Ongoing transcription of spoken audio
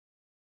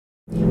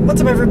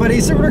What's up everybody,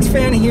 Superworks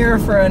fan here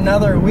for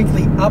another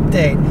weekly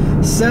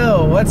update.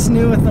 So, what's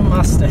new with the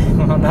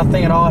Mustang? Well,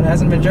 nothing at all. It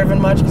hasn't been driven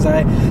much because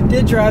I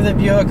did drive the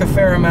Buick a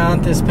fair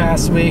amount this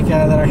past week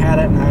that I had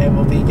it, and I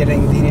will be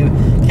getting the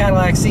new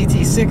Cadillac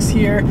CT6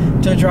 here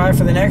to drive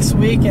for the next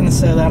week, and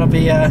so that'll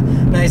be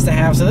nice to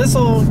have. So this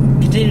will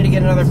continue to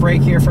get another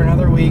break here for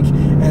another week,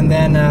 and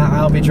then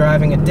I'll be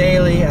driving it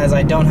daily as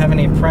I don't have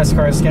any press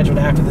cars scheduled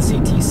after the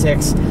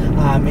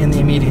CT6 in the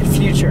immediate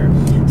future.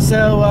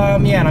 So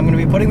yeah, and I'm going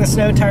to be putting the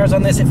snow tires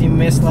on this. If you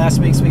missed last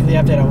week's weekly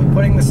update, I'll be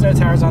putting the snow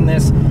tires on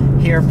this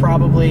here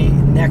probably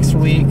next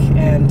week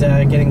and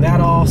getting that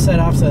all set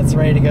up so it's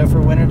ready to go for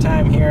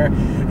wintertime here.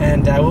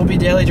 And I will be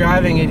daily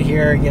driving it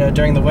here, you know,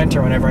 during the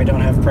winter whenever I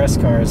don't have press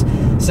cars.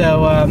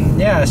 So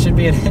yeah, it should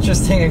be an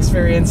interesting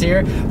experience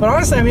here. But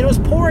honestly, I mean, it was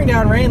pouring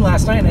down rain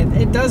last night, and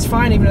it does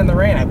fine even in the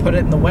rain. I put it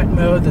in the wet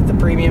mode that the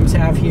premiums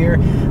have here,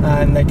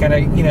 and that kind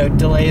of, you know,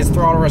 delays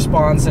throttle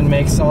response and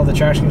makes all the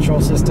traction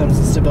control systems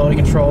and stability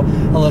control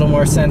a little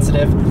more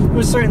sensitive,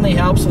 which certainly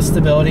helps with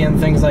stability and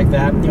things like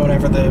that, you know,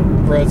 whenever the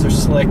roads are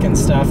slick and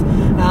stuff.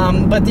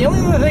 But the only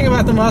other thing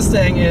about the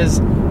Mustang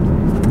is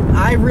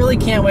I really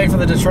can't wait for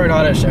the Detroit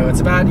Auto Show. It's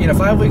about, you know,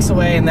 5 weeks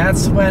away, and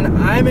that's when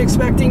I'm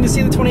expecting to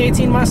see the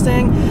 2018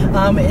 Mustang.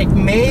 It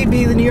may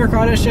be the New York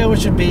Auto Show,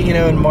 which would be, you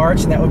know, in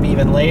March, and that would be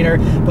even later.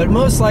 But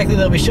most likely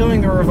they'll be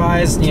showing the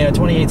revised, you know,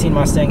 2018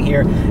 Mustang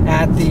here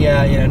at the,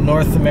 you know,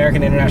 North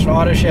American International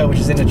Auto Show, which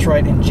is in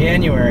Detroit in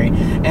January.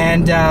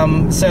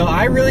 And so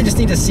I really just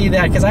need to see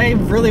that because I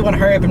really want to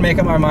hurry up and make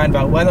up my mind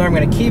about whether I'm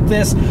going to keep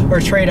this or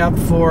trade up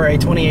for a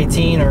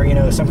 2018 or, you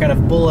know, some kind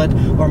of Bullet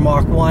or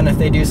Mach 1 if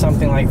they do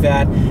something like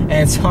that.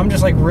 And so I'm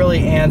just like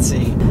really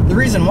antsy. The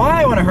reason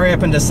why I want to hurry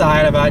up and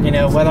decide about, you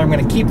know, whether I'm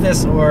going to keep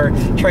this or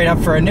trade up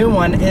for a new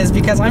one is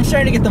because I'm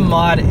starting to get the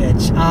mod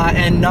itch,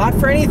 and not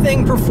for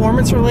anything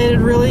performance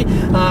related really.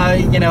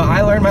 You know,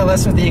 I learned my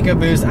lesson with the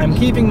EcoBoost. I'm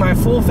keeping my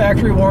full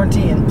factory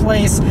warranty in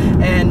place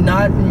and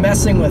not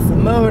messing with the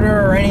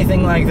motor or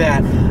anything like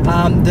that.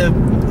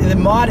 The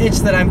mod itch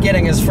that I'm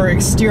getting is for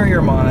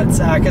exterior mods,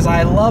 because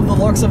I love the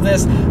looks of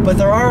this, but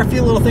there are a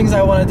few little things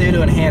I want to do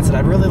to enhance it.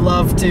 I'd really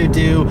love to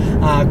do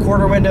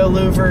quarter window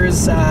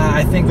louvers.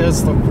 I think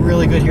those look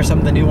really good here, some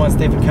of the new ones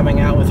they've been coming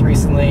out with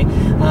recently.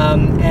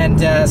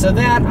 So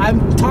that,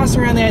 I'm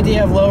tossing around the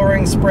idea of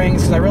lowering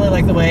springs, because I really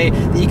like the way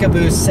the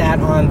EcoBoost sat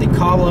on the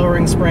cob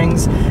lowering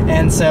springs,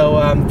 and so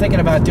I'm thinking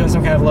about doing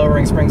some kind of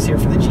lowering springs here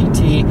for the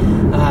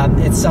GT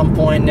at some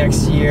point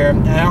next year.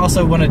 And I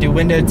also want to do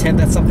window tint.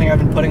 That's something I've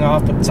been putting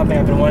off, but something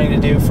I've been wanting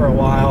to do for a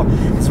while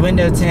is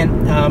window tint,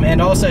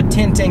 and also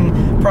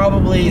tinting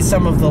probably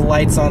some of the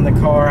lights on the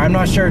car. I'm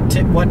not sure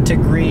what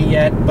degree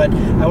yet, but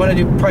I want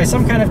to do probably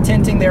some kind of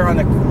tinting there on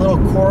the little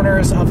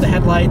corners of the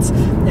headlights,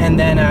 and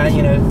then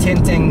you know,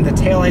 tinting the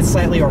taillights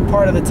slightly or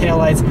part of the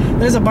taillights.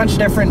 There's a bunch of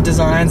different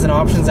designs and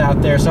options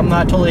out there, so I'm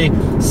not totally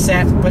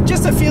set, but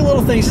just a few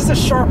little things just to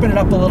sharpen it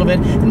up a little bit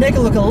and make it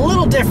look a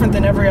little different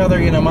than every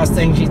other, you know,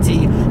 Mustang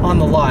GT on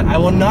the lot. I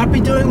will not be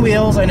doing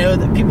wheels. I know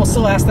that people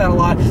still ask that a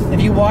lot.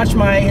 If you watch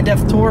my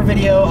in-depth tour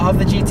video of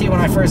the GT when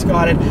I first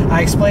got it,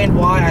 I explained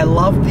why I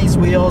love these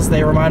wheels.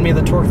 They remind me of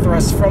the torque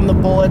thrust from the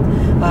Bullet,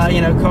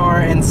 you know, car,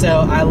 and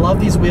so I love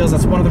these wheels.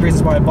 That's one of the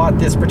reasons why I bought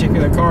this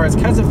particular car, is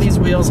because of these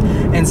wheels,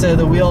 and so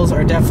the wheels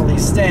are definitely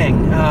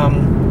staying.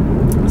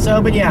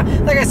 But yeah,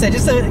 like I said,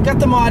 just got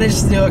the mod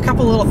itch to do a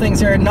couple little things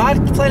here. Not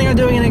planning on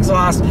doing an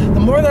exhaust. The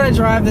more that I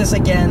drive this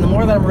again, the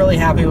more that I'm really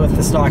happy with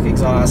the stock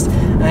exhaust.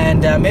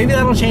 And maybe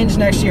that'll change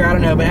next year, I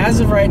don't know. But as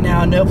of right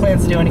now, no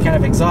plans to do any kind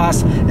of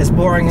exhaust, as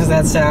boring as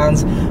that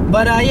sounds.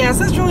 But yeah,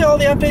 so that's really all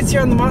the updates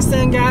here on the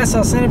Mustang, guys. So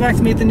I'll send it back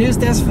to me at the news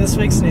desk for this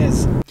week's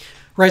news.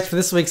 Right, for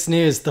this week's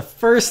news, the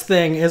first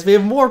thing is we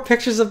have more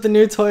pictures of the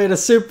new Toyota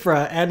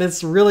Supra, and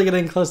it's really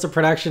getting close to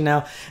production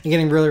now and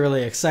getting really,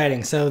 really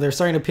exciting. So they're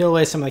starting to peel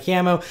away some of the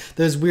camo.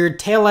 Those weird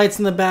taillights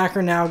in the back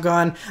are now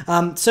gone.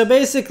 So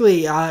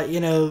basically, you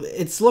know,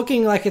 it's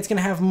looking like it's going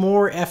to have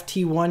more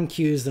FT1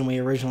 cues than we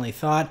originally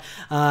thought.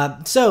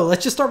 So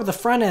let's just start with the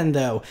front end,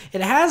 though. It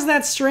has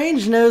that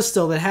strange nose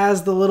still that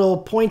has the little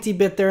pointy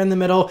bit there in the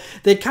middle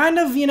that kind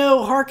of, you know,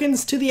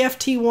 harkens to the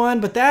FT1,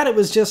 but that it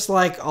was just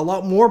like a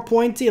lot more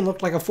pointy and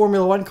looked like a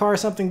Formula 1 car or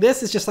something.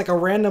 This is just like a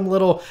random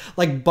little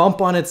like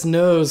bump on its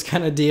nose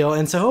kind of deal,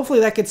 and so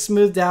hopefully that gets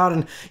smoothed out,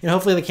 and you know,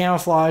 hopefully the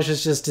camouflage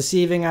is just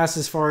deceiving us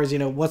as far as, you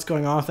know, what's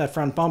going on with that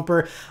front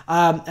bumper.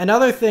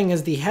 Another thing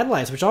is the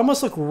headlights, which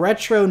almost look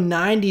retro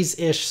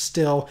 90s-ish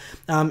still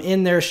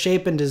in their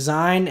shape and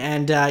design,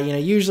 and you know,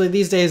 usually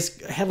these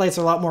days headlights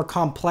are a lot more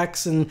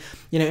complex and,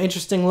 you know,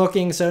 interesting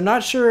looking, so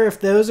not sure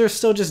if those are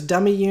still just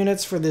dummy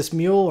units for this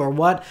mule or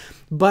what.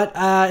 But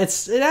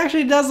it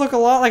actually does look a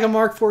lot like a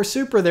Mark IV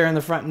Supra there in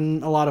the front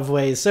in a lot of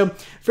ways. So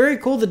very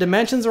cool. The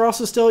dimensions are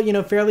also still, you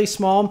know, fairly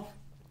small.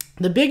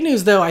 The big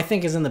news, though, I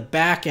think, is in the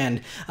back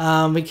end,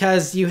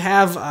 because you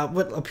have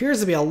what appears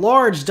to be a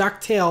large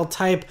ducktail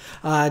type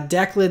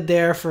deck lid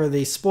there for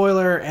the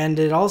spoiler, and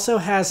it also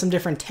has some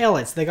different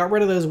taillights. They got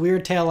rid of those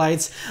weird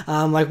taillights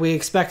like we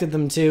expected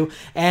them to,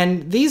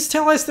 and these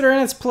taillights that are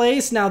in its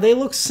place, now they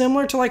look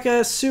similar to like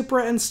a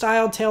Supra and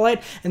style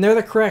taillight, and they're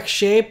the correct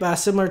shape,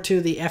 similar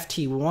to the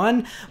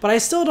FT1, but I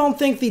still don't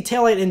think the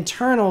taillight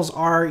internals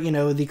are, you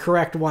know, the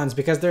correct ones,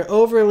 because they're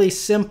overly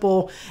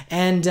simple,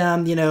 and,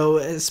 you know,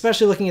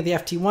 especially looking at the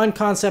FT1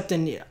 concept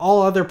and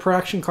all other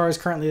production cars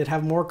currently that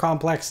have more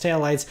complex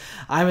taillights,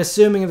 I'm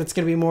assuming that's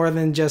going to be more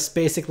than just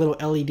basic little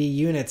LED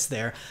units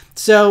there.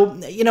 So,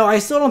 you know, I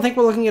still don't think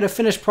we're looking at a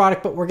finished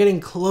product, but we're getting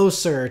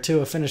closer to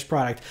a finished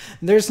product.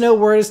 There's no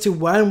word as to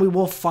when we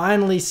will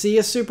finally see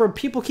a Supra.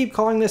 People keep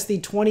calling this the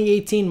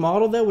 2018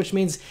 model, though, which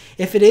means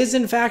if it is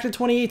in fact a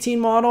 2018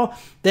 model,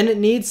 then it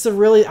needs to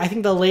really, I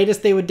think the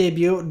latest they would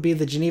debut it would be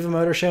the Geneva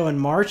Motor Show in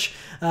March.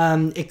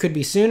 It could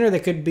be sooner. They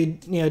could be,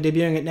 you know,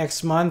 debuting it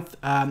next month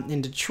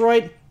in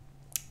Detroit.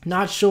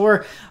 Not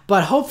sure,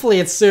 but hopefully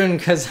it's soon,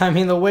 because, I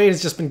mean, the wait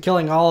has just been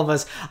killing all of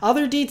us.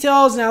 Other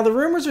details, now the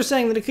rumors are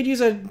saying that it could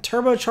use a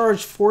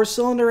turbocharged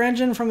 4-cylinder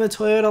engine from the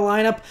Toyota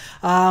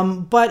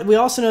lineup, but we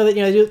also know that,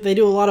 you know, they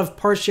do a lot of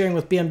parts sharing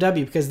with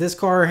BMW, because this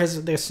car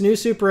has, this new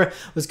Supra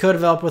was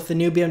co-developed with the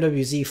new BMW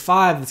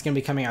Z5 that's going to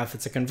be coming out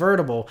that's a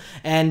convertible,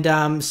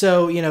 and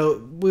so, you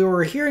know, we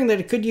were hearing that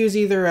it could use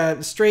either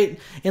a straight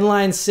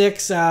inline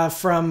 6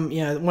 from,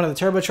 you know, one of the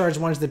turbocharged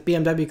ones that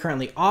BMW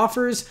currently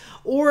offers,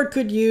 or it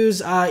could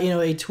use you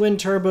know, a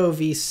twin-turbo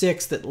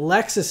V6 that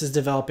Lexus is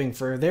developing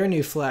for their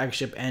new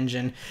flagship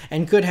engine,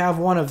 and could have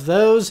one of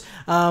those,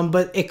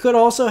 but it could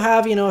also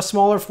have, you know, a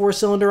smaller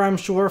 4-cylinder, I'm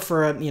sure,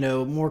 for a, you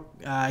know, more,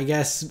 I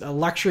guess, a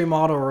luxury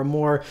model, or a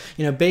more,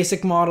 you know,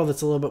 basic model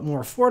that's a little bit more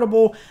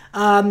affordable.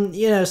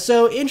 You know,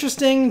 so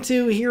interesting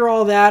to hear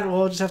all that.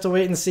 We'll just have to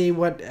wait and see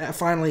what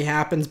finally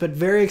happens, but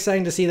very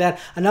exciting to see that.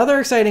 Another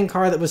exciting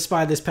car that was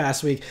spied this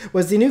past week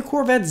was the new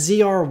Corvette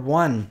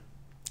ZR-1.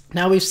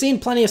 Now, we've seen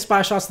plenty of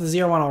spy shots of the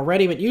ZR-1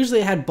 already, but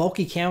usually it had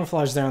bulky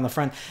camouflage there on the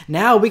front.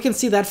 Now we can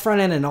see that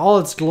front end in all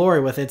its glory,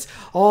 with its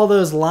all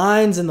those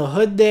lines in the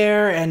hood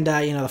there, and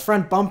you know, the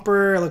front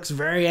bumper looks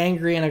very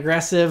angry and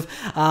aggressive,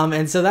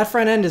 and so that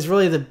front end is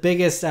really the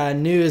biggest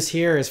news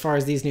here as far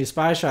as these new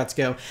spy shots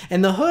go.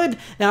 And the hood,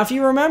 now if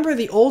you remember,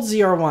 the old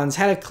ZR-1s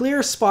had a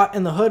clear spot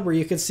in the hood where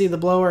you could see the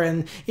blower,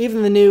 and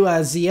even the new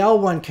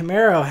ZL1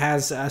 Camaro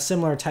has a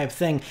similar type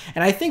thing.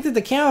 And I think that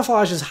the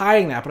camouflage is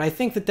hiding that, but I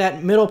think that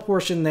that middle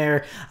portion there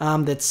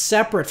that's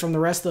separate from the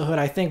rest of the hood,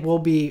 I think, will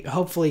be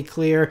hopefully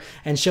clear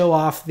and show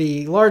off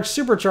the large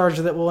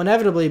supercharger that will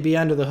inevitably be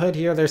under the hood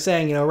here. They're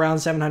saying, you know, around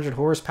 700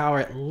 horsepower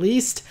at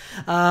least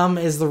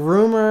is the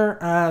rumor.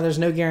 There's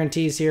no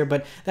guarantees here,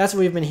 but that's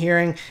what we've been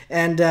hearing.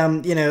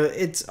 And you know,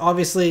 it's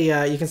obviously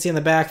you can see in the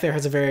back there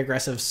has a very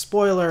aggressive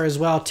spoiler as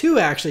well. Two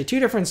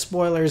different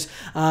spoilers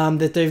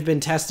that they've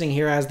been testing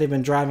here as they've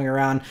been driving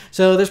around.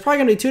 So there's probably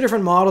gonna be two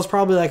different models,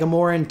 probably like a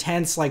more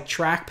intense like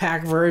track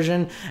pack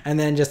version, and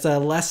then just a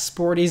less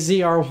sporty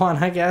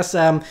ZR-1, I guess.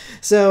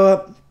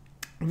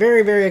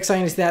 Very, very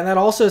exciting to see that. And that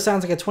also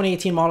sounds like a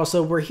 2018 model.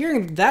 So we're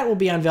hearing that will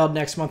be unveiled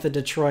next month in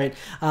Detroit.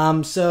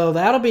 So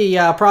that'll be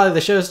probably the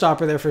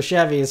showstopper there for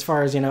Chevy as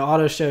far as, you know,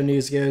 auto show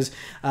news goes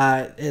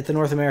at the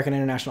North American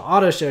International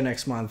Auto Show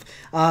next month.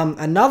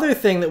 Another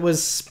thing that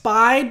was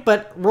spied,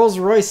 but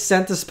Rolls-Royce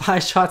sent the spy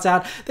shots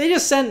out. They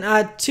just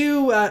sent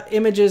two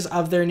images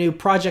of their new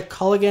Project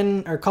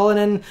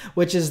Cullinan,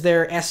 which is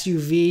their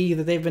SUV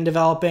that they've been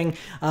developing.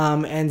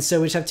 And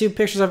so we just have two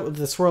pictures of it with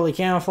the swirly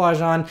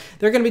camouflage on.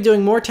 They're going to be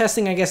doing more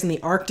testing, I guess, in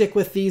the Arctic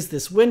with these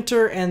this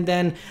winter, and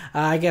then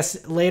I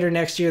guess later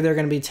next year they're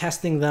going to be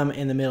testing them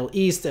in the Middle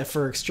East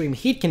for extreme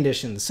heat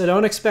conditions. So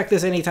don't expect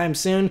this anytime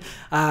soon.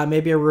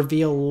 Maybe a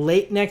reveal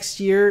late next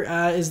year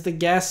is the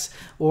guess,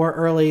 or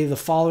early the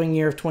following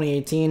year of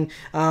 2018.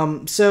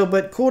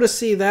 But cool to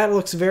see. That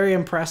looks very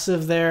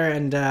impressive there.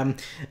 And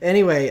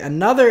anyway,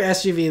 another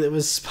SUV that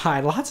was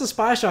spied, lots of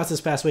spy shots this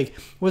past week,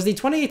 was the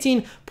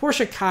 2018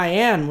 Porsche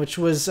Cayenne, which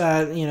was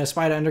you know,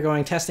 spied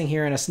undergoing testing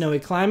here in a snowy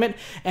climate,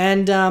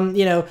 and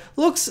you know,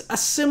 looks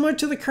similar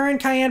to the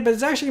current Cayenne, but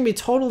it's actually going to be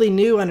totally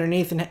new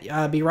underneath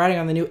and be riding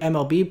on the new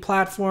MLB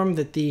platform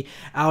that the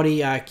Audi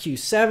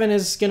Q7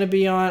 is going to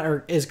be on,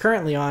 or is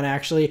currently on,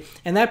 actually.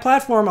 And that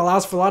platform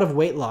allows for a lot of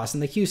weight loss. In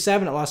the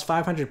Q7, it lost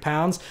 500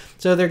 pounds.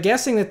 So they're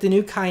guessing that the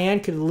new Cayenne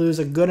could lose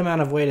a good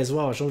amount of weight as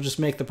well, which will just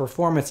make the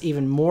performance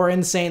even more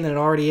insane than it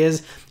already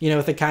is, you know,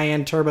 with the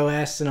Cayenne Turbo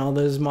S and all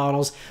those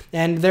models.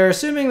 And they're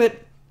assuming that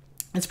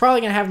it's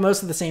probably going to have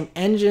most of the same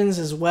engines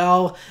as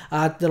well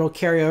that'll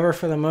carry over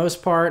for the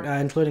most part,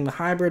 including the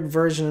hybrid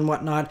version and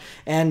whatnot.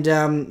 And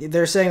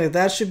they're saying that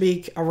that should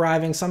be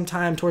arriving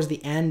sometime towards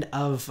the end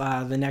of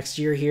the next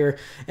year here.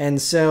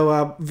 And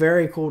so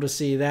very cool to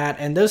see that.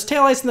 And those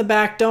taillights in the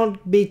back,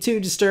 don't be too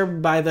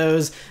disturbed by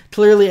those.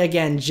 Clearly,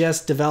 again,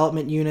 just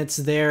development units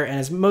there, and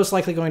it's most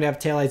likely going to have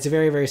taillights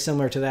very, very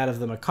similar to that of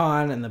the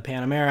Macan and the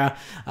Panamera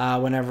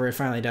whenever it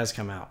finally does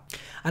come out.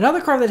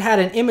 Another car that had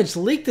an image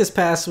leak this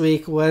past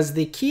week was the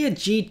the Kia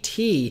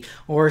GT,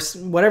 or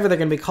whatever they're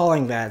going to be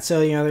calling that.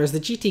 So, you know, there's the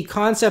GT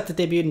concept that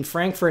debuted in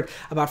Frankfurt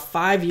about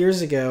 5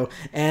 years ago,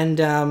 and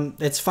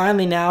it's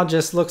finally now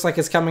just looks like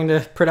it's coming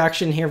to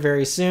production here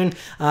very soon.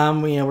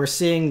 You know, we're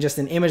seeing just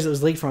an image that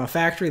was leaked from a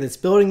factory that's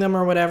building them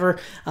or whatever.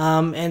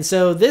 And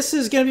so this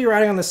is going to be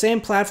riding on the same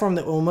platform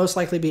that will most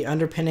likely be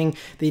underpinning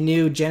the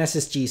new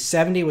Genesis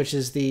G70, which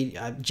is the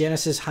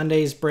Genesis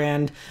Hyundai's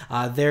brand,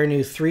 their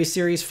new 3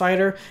 Series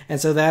fighter. And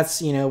so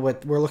that's, you know,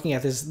 what we're looking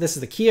at. This is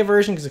the Kia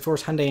version, because of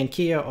course Hyundai and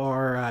Kia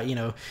are, you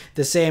know,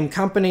 the same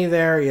company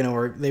there, you know,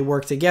 or they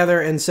work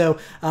together. And so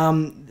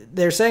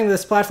they're saying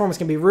this platform is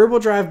going to be rear-wheel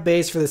drive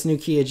based for this new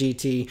Kia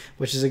GT,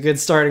 which is a good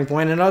starting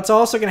point. And it's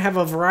also going to have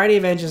a variety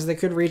of engines that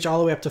could reach all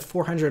the way up to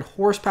 400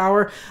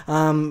 horsepower.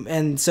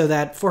 And so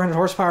that 400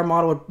 horsepower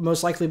model would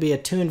most likely be a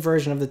tuned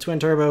version of the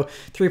twin-turbo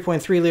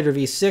 3.3-liter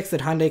V6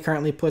 that Hyundai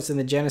currently puts in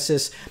the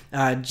Genesis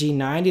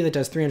G90 that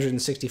does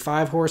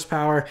 365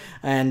 horsepower.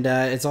 And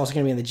it's also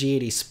going to be in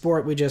the G80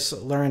 Sport we just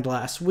learned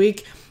last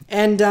week.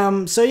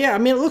 And so, yeah, I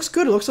mean, it looks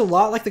good. It looks a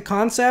lot like the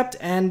concept.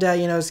 And,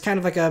 you know, it's kind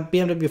of like a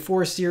BMW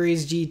 4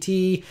 Series GT,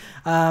 you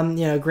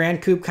know,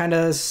 Grand Coupe kind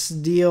of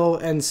deal.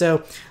 And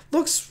so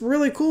looks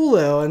really cool,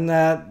 though.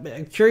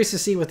 And curious to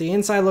see what the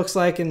inside looks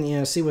like and, you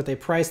know, see what they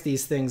price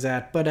these things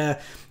at.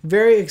 But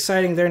very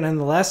exciting there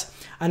nonetheless.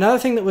 Another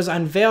thing that was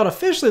unveiled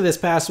officially this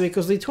past week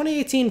was the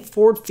 2018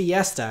 Ford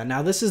Fiesta.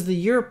 Now, this is the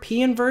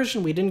European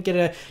version. We didn't get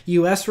a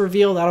US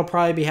reveal. That'll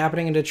probably be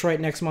happening in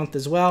Detroit next month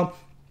as well.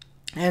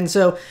 And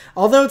so,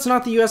 although it's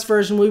not the US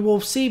version, we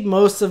will see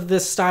most of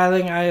this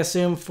styling, I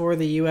assume, for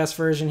the US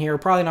version here.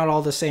 Probably not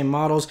all the same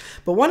models.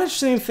 But one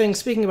interesting thing,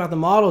 speaking about the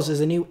models,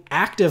 is a new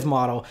Active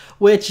model,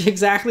 which,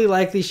 exactly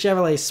like the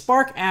Chevrolet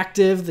Spark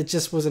Active that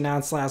just was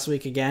announced last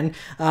week again,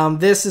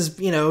 this is,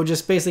 you know,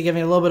 just basically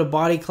giving a little bit of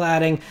body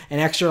cladding, an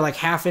extra like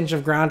 ½ inch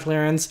of ground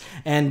clearance,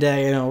 and,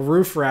 you know,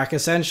 roof rack,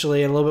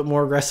 essentially, and a little bit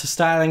more aggressive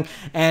styling,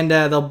 and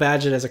they'll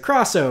badge it as a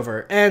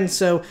crossover. And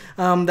so,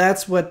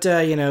 that's what,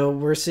 you know,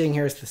 we're seeing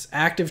here is this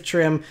Active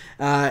trim.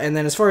 And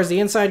then as far as the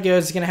inside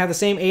goes, it's going to have the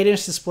same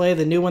 8-inch display,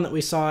 the new one that we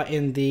saw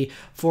in the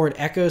Ford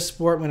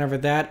EcoSport whenever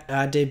that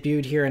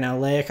debuted here in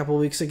LA a couple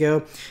weeks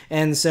ago.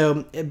 And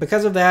so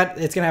because of that,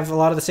 it's going to have a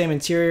lot of the same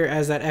interior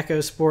as that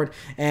EcoSport,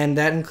 and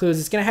that includes,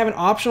 it's going to have an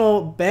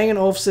optional Bang &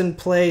 Olufsen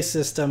Play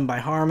system by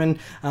Harman,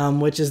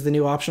 which is the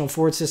new optional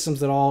Ford systems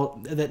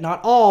that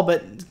not all,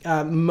 but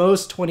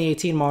most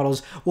 2018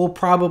 models will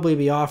probably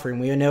be offering.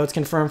 We know it's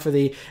confirmed for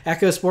the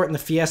EcoSport and the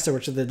Fiesta,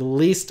 which are the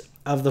least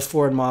of the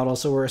Ford models,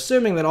 so we're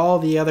assuming that all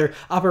the other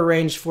upper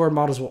range Ford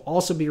models will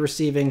also be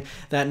receiving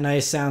that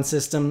nice sound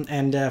system,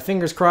 and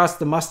fingers crossed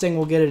the Mustang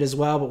will get it as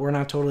well, but we're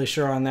not totally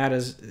sure on that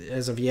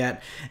as of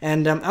yet.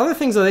 And other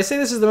things, though, they say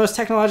this is the most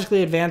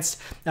technologically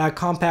advanced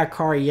compact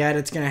car yet.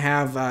 It's going to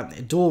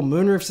have dual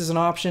moonroofs as an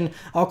option,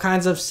 all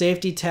kinds of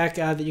safety tech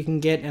that you can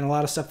get, and a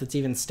lot of stuff that's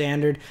even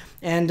standard.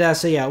 And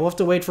so yeah, we'll have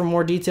to wait for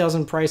more details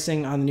and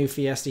pricing on the new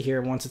Fiesta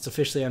here once it's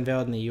officially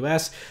unveiled in the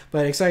US,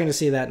 but exciting to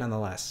see that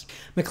nonetheless.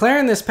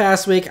 McLaren this past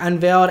week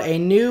unveiled a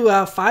new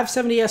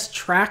 570S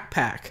track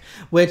pack,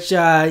 which you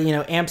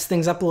know, amps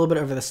things up a little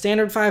bit over the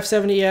standard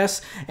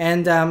 570S.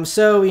 And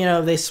so, you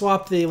know, they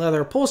swapped the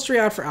leather upholstery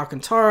out for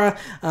Alcantara.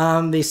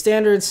 The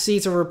standard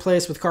seats are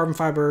replaced with carbon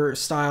fiber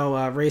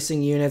style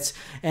racing units,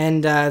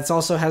 and it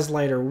also has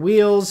lighter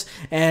wheels.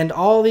 And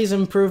all these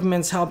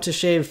improvements help to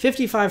shave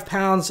 55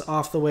 pounds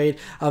off the weight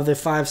of the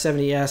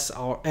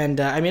 570S. And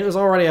I mean, it was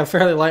already a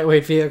fairly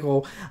lightweight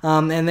vehicle.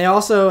 And they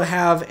also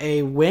have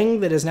a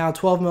wing that is now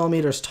 12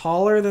 millimeters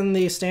taller than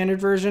the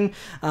standard version,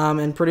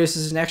 and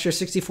produces an extra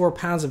 64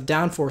 pounds of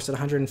downforce at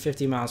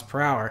 150 miles per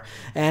hour.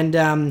 And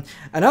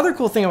another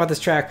cool thing about this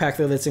track pack,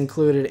 though, that's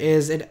included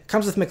is it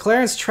comes with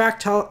McLaren's track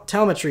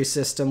telemetry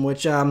system,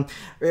 which it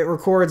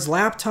records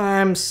lap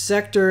time,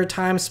 sector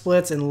time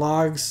splits, and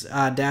logs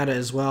data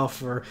as well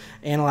for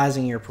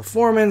analyzing your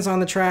performance on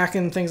the track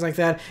and things like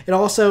that. It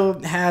also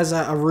has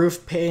a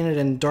roof painted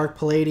in dark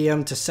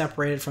palladium to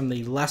separate it from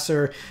the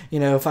lesser,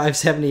 you know,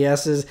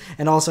 570Ss,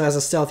 and also has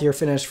a stealthier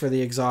finish for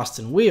the exhaust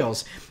and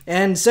wheels.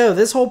 And so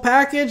this whole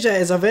package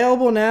is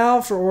available now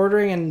for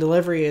ordering and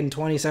delivery in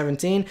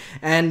 2017,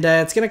 and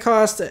it's going to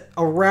cost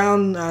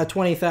around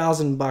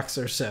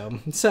 $20,000 or so.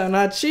 So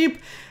not cheap,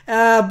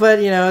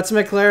 but, you know, it's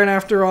McLaren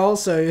after all,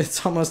 so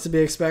it's almost to be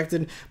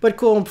expected, but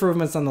cool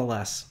improvements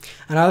nonetheless.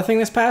 Another thing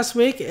this past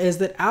week is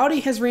that Audi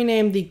has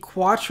renamed the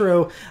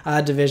Quattro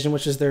division,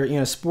 which is their, you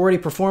know, sporty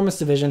performance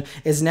division,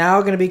 is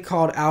now going to be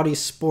called Audi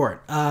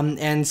Sport.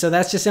 And so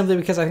that's just simply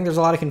because I think there's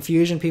a lot of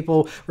confusion.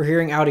 People were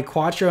hearing Audi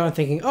Quattro and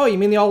thinking, oh, you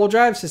mean the all-wheel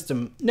drive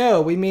system?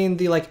 No, we mean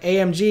the like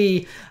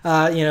AMG,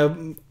 you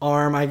know,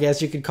 arm, I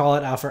guess you could call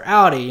it, for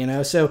Audi, you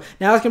know. So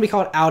now it's going to be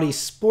called Audi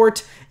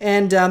Sport,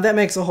 and that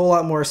makes a whole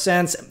lot more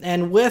sense.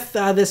 And with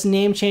this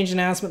name change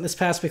announcement this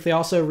past week, they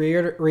also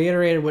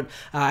reiterated what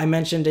I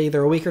mentioned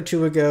either a week or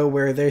two ago,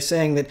 where they're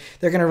saying that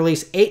they're going to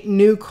release 8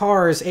 new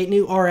cars, 8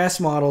 new RS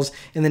models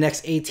in the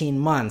next 18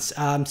 months.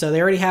 So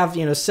they already have,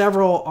 you know,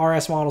 several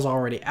RS models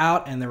already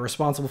out, and they're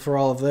responsible for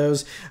all of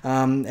those.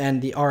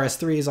 And the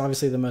RS3 is obviously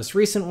obviously the most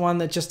recent one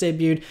that just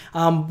debuted.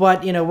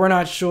 But, you know, we're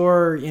not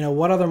sure, you know,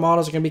 what other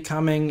models are going to be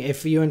coming.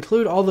 If you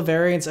include all the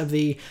variants of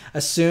the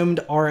assumed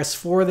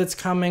RS4 that's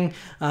coming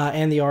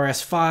and the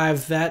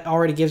RS5, that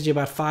already gives you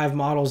about 5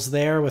 models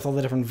there with all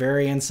the different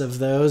variants of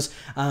those.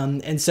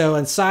 And so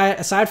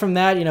aside from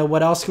that, you know,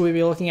 what else could we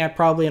be looking at?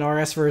 Probably an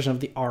RS version of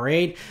the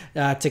R8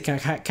 to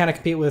kind of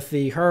compete with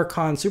the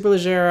Huracan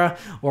Superleggera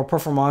or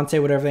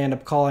Performante, whatever they end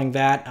up calling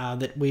that,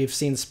 that we've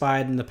seen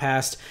spied in the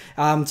past.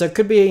 So it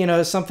could be, you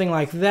know, something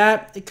like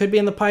that. It could be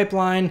in the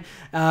pipeline,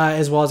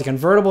 as well as a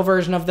convertible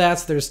version of that.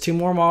 So there's 2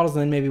 more models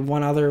and then maybe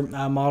one other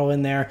model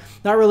in there.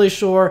 Not really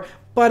sure,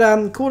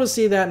 but cool to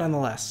see that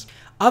nonetheless.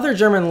 Other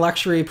German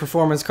luxury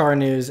performance car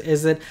news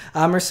is that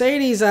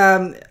Mercedes,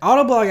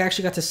 Autoblog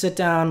actually got to sit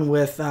down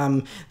with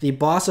the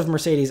boss of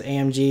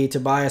Mercedes-AMG,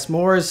 Tobias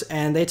Moers,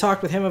 and they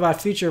talked with him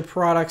about future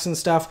products and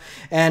stuff,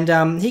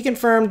 and he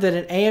confirmed that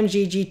an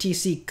AMG GT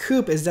C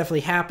Coupe is definitely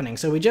happening.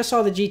 So we just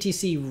saw the GT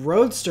C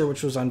Roadster,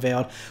 which was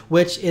unveiled,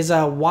 which is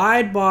a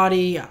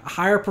wide-body,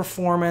 higher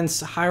performance,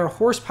 higher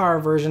horsepower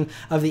version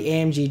of the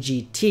AMG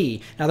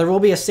GT. Now, there will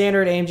be a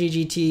standard AMG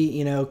GT,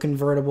 you know,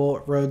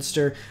 convertible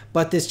Roadster,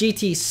 but this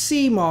GT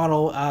C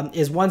model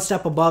is one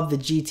step above the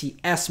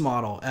GTS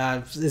model.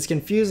 As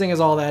confusing as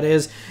all that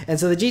is, and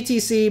so the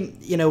GTC,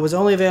 you know, was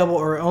only available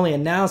or only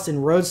announced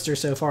in Roadster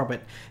so far,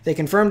 but they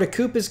confirmed a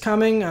coupe is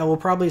coming. We'll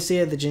probably see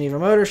it at the Geneva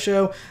Motor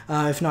Show,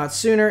 if not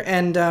sooner,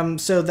 and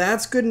so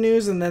that's good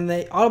news. And then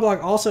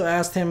Autoblog also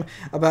asked him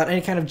about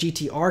any kind of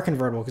GTR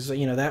convertible, because,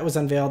 you know, that was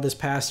unveiled this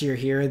past year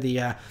here,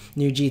 the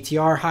new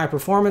GTR high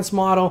performance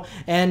model,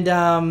 and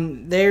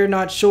they're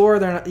not sure.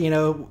 They're not, you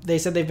know, they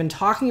said they've been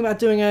talking about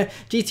doing a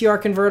GTR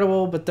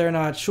convertible, but they're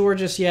not sure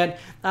just yet.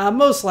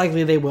 Most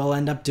likely they will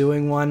end up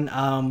doing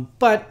one,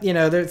 but, you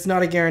know, it's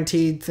not a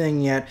guaranteed thing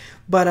yet.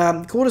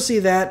 But cool to see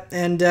that.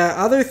 And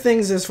other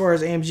things as far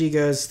as AMG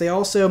goes, they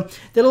also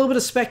did a little bit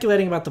of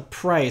speculating about the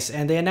price,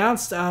 and they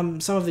announced some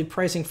of the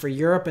pricing for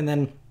Europe, and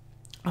then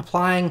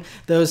applying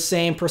those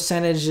same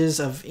percentages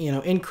of, you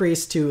know,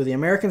 increase to the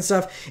American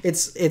stuff.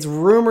 It's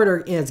rumored,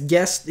 or, you know, it's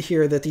guessed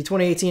here, that the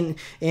 2018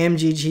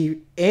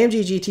 AMG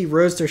GT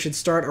Roadster should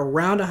start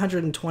around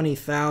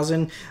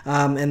 $120,000,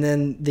 and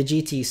then the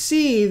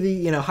GTC, the,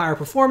 you know, higher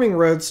performing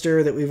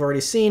Roadster that we've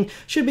already seen,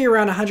 should be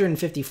around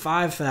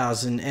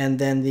 $155,000, and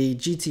then the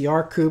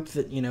GTR Coupe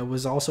that, you know,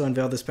 was also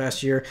unveiled this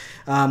past year,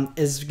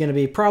 is going to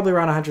be probably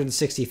around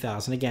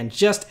 $160,000. Again,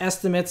 just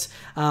estimates,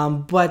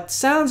 but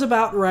sounds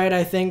about right,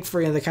 I think, for,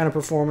 you know, the kind of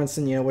performance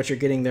and, you know, what you're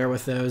getting there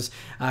with those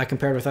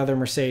compared with other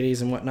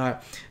Mercedes and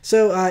whatnot.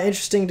 So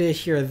interesting to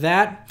hear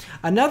that.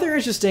 Another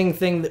interesting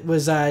thing that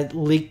was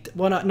leaked,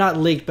 well, not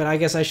leaked, but I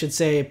guess I should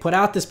say put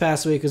out this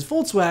past week, was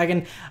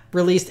Volkswagen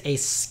released a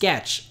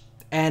sketch.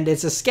 And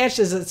it's a sketch,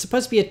 it's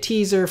supposed to be a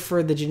teaser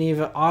for the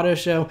Geneva Auto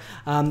Show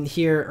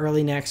here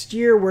early next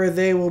year, where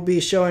they will be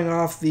showing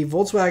off the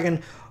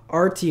Volkswagen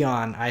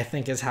Arteon, I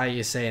think is how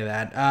you say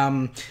that.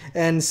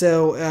 And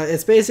so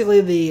it's basically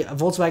the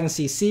Volkswagen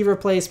CC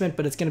replacement,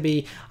 but it's going to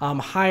be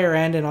higher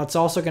end, and it's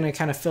also going to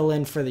kind of fill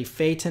in for the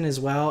Phaeton as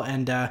well.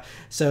 And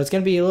so it's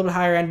going to be a little bit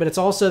higher end, but it's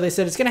also, they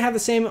said, it's going to have the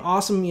same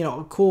awesome, you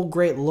know, cool,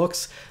 great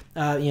looks,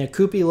 you know,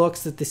 coupe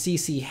looks that the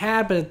CC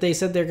had, but they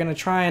said they're going to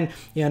try and,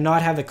 you know,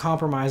 not have the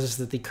compromises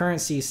that the current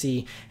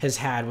CC has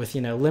had with,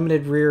 you know,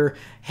 limited rear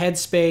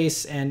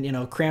headspace and, you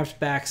know, cramped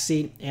back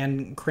seat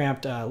and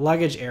cramped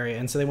luggage area.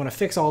 And so they want to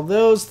fix all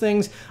those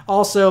things.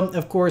 Also,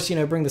 of course, you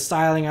know, bring the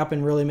styling up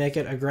and really make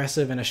it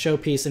aggressive and a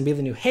showpiece and be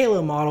the new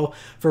Halo model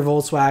for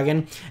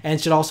Volkswagen.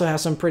 And should also have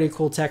some pretty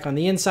cool tech on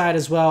the inside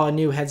as well. A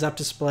new heads-up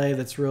display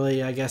that's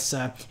really, I guess,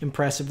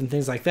 impressive and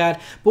things like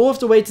that. But we'll have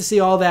to wait to see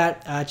all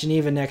that at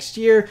Geneva next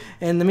year.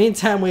 In the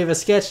meantime, we have a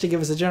sketch to give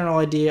us a general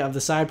idea of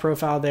the side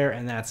profile there,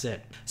 and that's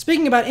it.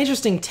 Speaking about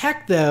interesting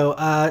tech, though,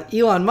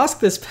 Elon Musk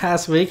this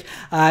past week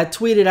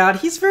tweeted out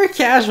he's very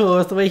casual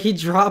with the way he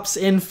drops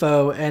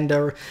info and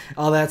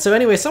all that. So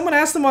anyway, someone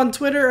asked him on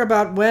Twitter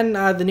about when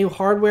the new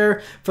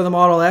hardware for the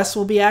Model S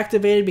will be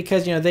activated,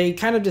 because, you know, they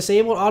kind of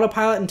disabled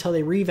Autopilot until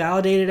they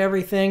revalidated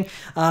everything,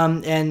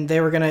 and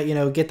they were going to, you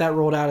know, get that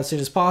rolled out as soon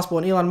as possible.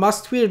 And Elon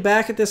Musk tweeted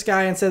back at this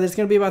guy and said it's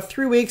going to be about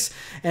 3 weeks,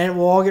 and it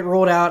will all get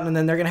rolled out, and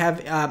then they're going to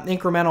have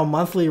incremental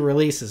monthly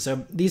releases.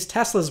 So these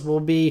Teslas will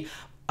be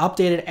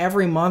updated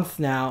every month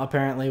now,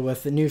 apparently,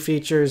 with the new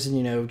features and,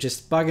 you know,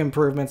 just bug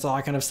improvements, all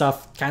that kind of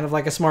stuff, kind of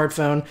like a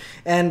smartphone.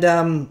 And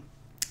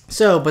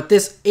but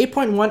this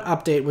 8.1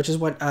 update, which is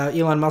what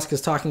Elon Musk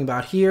is talking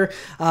about here,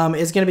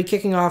 is going to be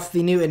kicking off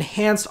the new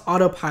enhanced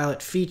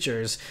autopilot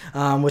features,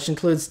 which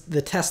includes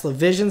the Tesla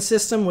Vision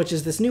system, which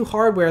is this new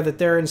hardware that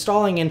they're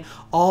installing in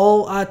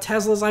all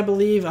Teslas, I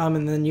believe,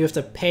 and then you have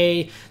to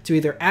pay to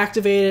either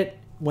activate it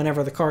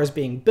whenever the car is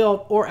being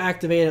built, or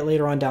activate it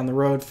later on down the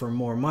road for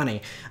more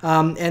money.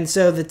 And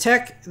so the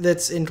tech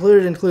that's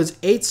included includes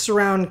 8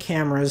 surround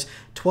cameras,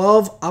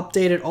 12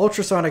 updated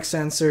ultrasonic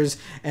sensors,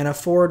 and a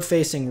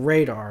forward-facing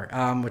radar,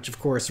 which of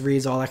course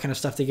reads all that kind of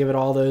stuff to give it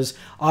all those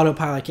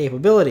autopilot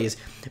capabilities.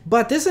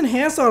 But this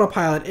enhanced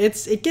autopilot,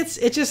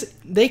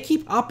 they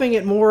keep upping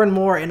it more and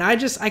more, and I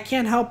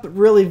can't help but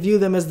really view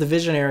them as the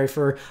visionary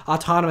for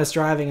autonomous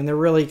driving, and they're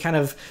really kind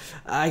of,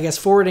 I guess,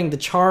 forwarding the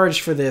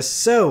charge for this.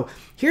 So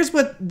here's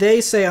what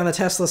they say on the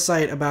Tesla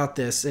site about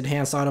this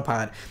enhanced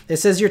autopilot. It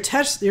says your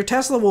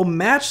Tesla will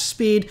match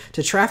speed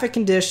to traffic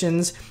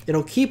conditions.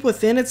 It'll keep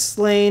within its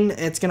lane.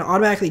 It's going to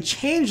automatically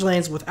change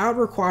lanes without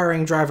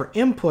requiring driver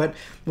input,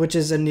 which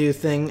is a new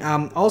thing.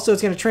 Also,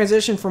 it's going to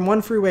transition from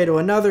one freeway to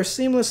another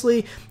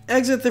seamlessly,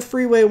 exit the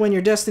freeway when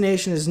your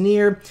destination is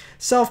near,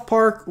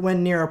 self-park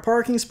when near a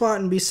parking spot,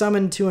 and be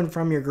summoned to and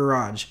from your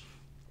garage.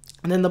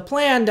 And then the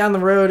plan down the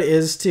road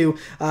is to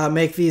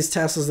make these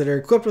Teslas that are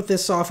equipped with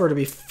this software to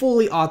be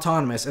fully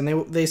autonomous. And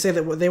they say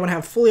that they want to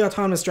have fully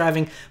autonomous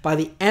driving by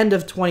the end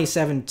of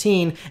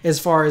 2017 as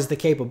far as the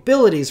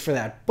capabilities for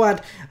that.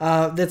 But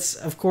that's,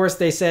 of course,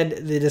 they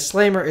said the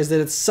disclaimer is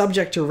that it's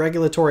subject to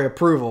regulatory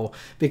approval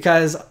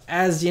because,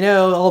 as you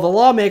know, all the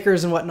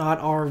lawmakers and whatnot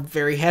are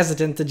very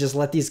hesitant to just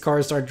let these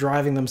cars start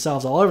driving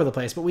themselves all over the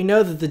place. But we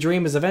know that the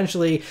dream is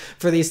eventually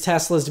for these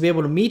Teslas to be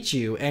able to meet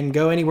you and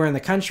go anywhere in the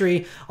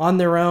country on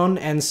their own.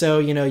 And so,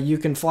 you know, you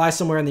can fly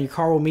somewhere and your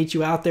car will meet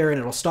you out there and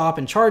it'll stop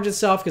and charge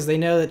itself because they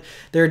know that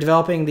they're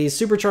developing these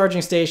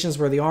supercharging stations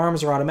where the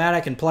arms are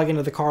automatic and plug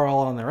into the car all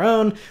on their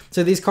own.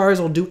 So these cars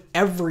will do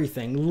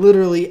everything,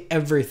 literally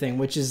everything,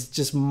 which is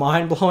just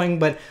mind-blowing.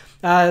 But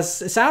it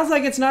sounds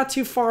like it's not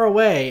too far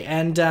away.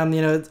 And,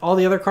 you know, all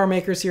the other car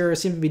makers here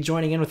seem to be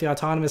joining in with the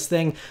autonomous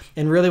thing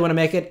and really want to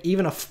make it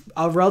even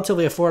a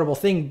relatively affordable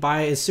thing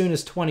by as soon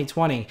as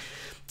 2020.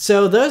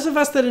 So those of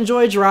us that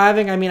enjoy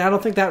driving, I mean, I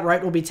don't think that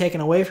right will be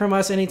taken away from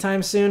us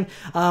anytime soon.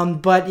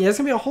 But yeah, there's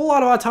going to be a whole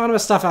lot of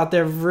autonomous stuff out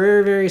there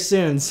very, very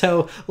soon.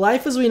 So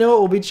life as we know it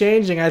will be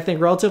changing, I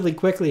think, relatively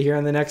quickly here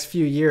in the next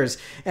few years.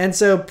 And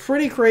so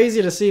pretty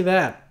crazy to see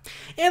that.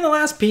 And the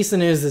last piece of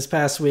news this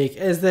past week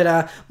is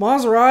that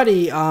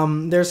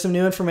Maserati, there's some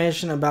new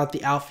information about the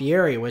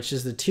Alfieri, which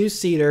is the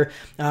two-seater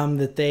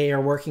that they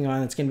are working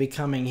on that's going to be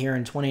coming here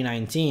in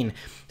 2019.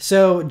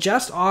 So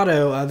Just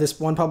Auto, this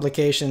one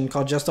publication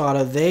called Just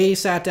Auto, they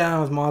sat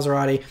down with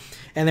Maserati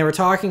and they were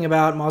talking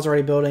about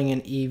Maserati building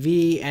an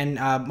EV, and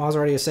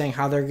Maserati is saying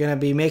how they're going to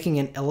be making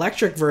an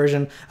electric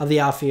version of the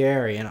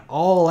Alfieri, an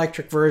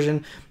all-electric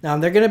version. They're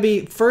going to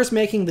be first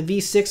making the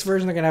V6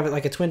 version. They're going to have it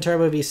like a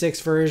twin-turbo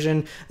V6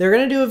 version. They're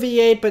going to do a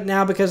V8, but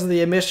now because of the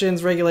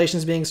emissions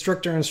regulations being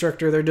stricter and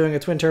stricter, they're doing a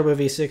twin-turbo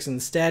V6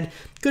 instead.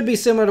 Could be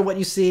similar to what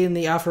you see in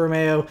the Alfa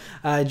Romeo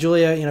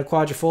Giulia, you know,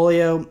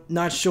 Quadrifoglio.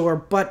 Not sure,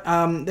 but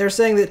they're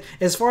saying that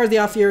as far as the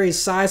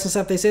Alfieri's size and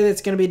stuff, they say that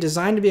it's going to be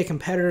designed to be a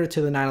competitor to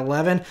the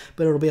 911,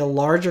 but it'll be a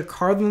larger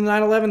car than the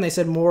 911. They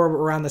said more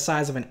around the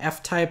size of an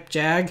F-Type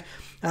Jag,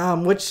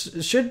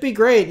 which should be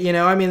great. You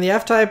know, I mean, the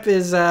F-Type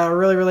is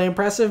really, really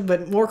impressive,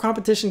 but more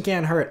competition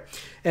can't hurt.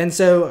 And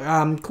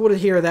so cool to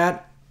hear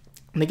that.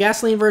 The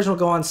gasoline version will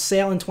go on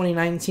sale in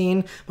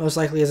 2019, most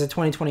likely as a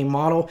 2020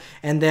 model,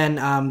 and then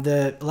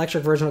the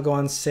electric version will go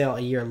on sale a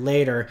year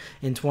later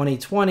in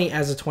 2020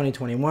 as a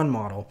 2021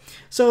 model.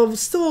 So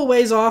still a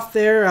ways off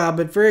there,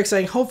 but very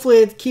exciting.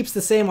 Hopefully it keeps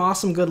the same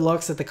awesome good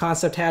looks that the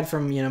concept had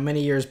from, you know,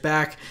 many years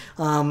back.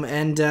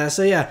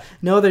 So yeah,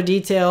 no other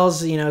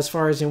details, you know, as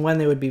far as when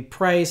they would be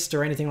priced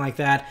or anything like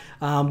that,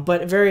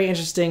 but very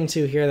interesting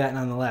to hear that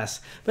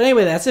nonetheless. But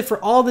anyway, that's it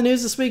for all the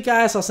news this week,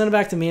 guys. I'll send it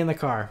back to me in the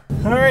car.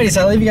 Alrighty,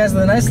 so I'll leave you guys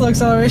with a nice little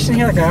acceleration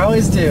here like I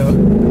always do.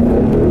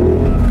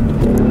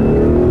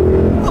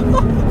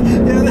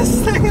 Yeah,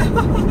 this thing,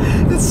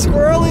 it's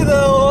squirrely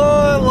though.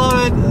 Oh, I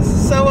love it. This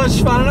is so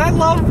much fun. And I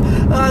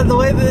love the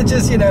way that it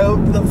just, you know,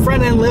 the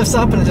front end lifts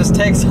up and it just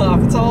takes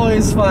off. It's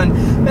always fun.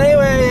 But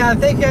anyway,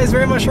 thank you guys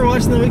very much for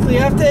watching the weekly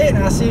update, and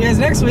I'll see you guys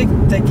next week.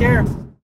 Take care.